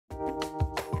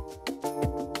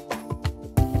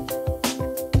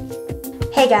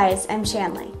Hey guys, I'm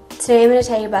Shanley. Today I'm going to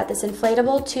tell you about this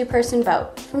inflatable two-person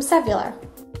boat from Sevylor.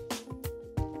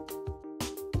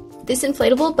 This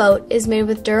inflatable boat is made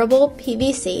with durable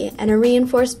PVC and a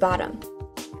reinforced bottom.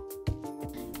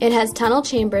 It has tunnel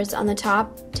chambers on the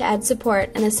top to add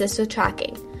support and assist with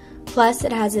tracking. Plus,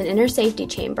 it has an inner safety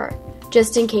chamber,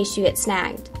 just in case you get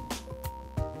snagged.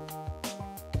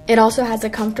 It also has a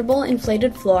comfortable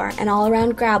inflated floor and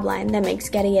all-around grab line that makes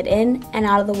getting it in and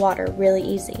out of the water really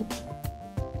easy.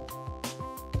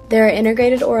 There are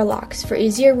integrated oar locks for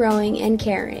easier rowing and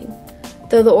carrying,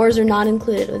 though the oars are not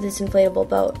included with this inflatable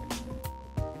boat.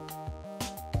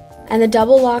 And the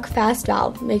double lock fast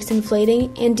valve makes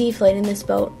inflating and deflating this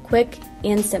boat quick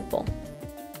and simple.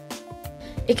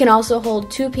 It can also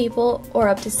hold 2 people or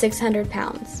up to 600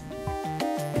 pounds.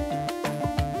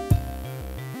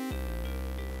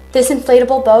 This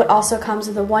inflatable boat also comes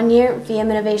with a 1-year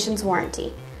VM Innovations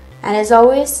warranty. And as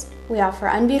always, we offer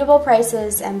unbeatable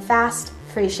prices and fast,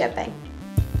 free shipping.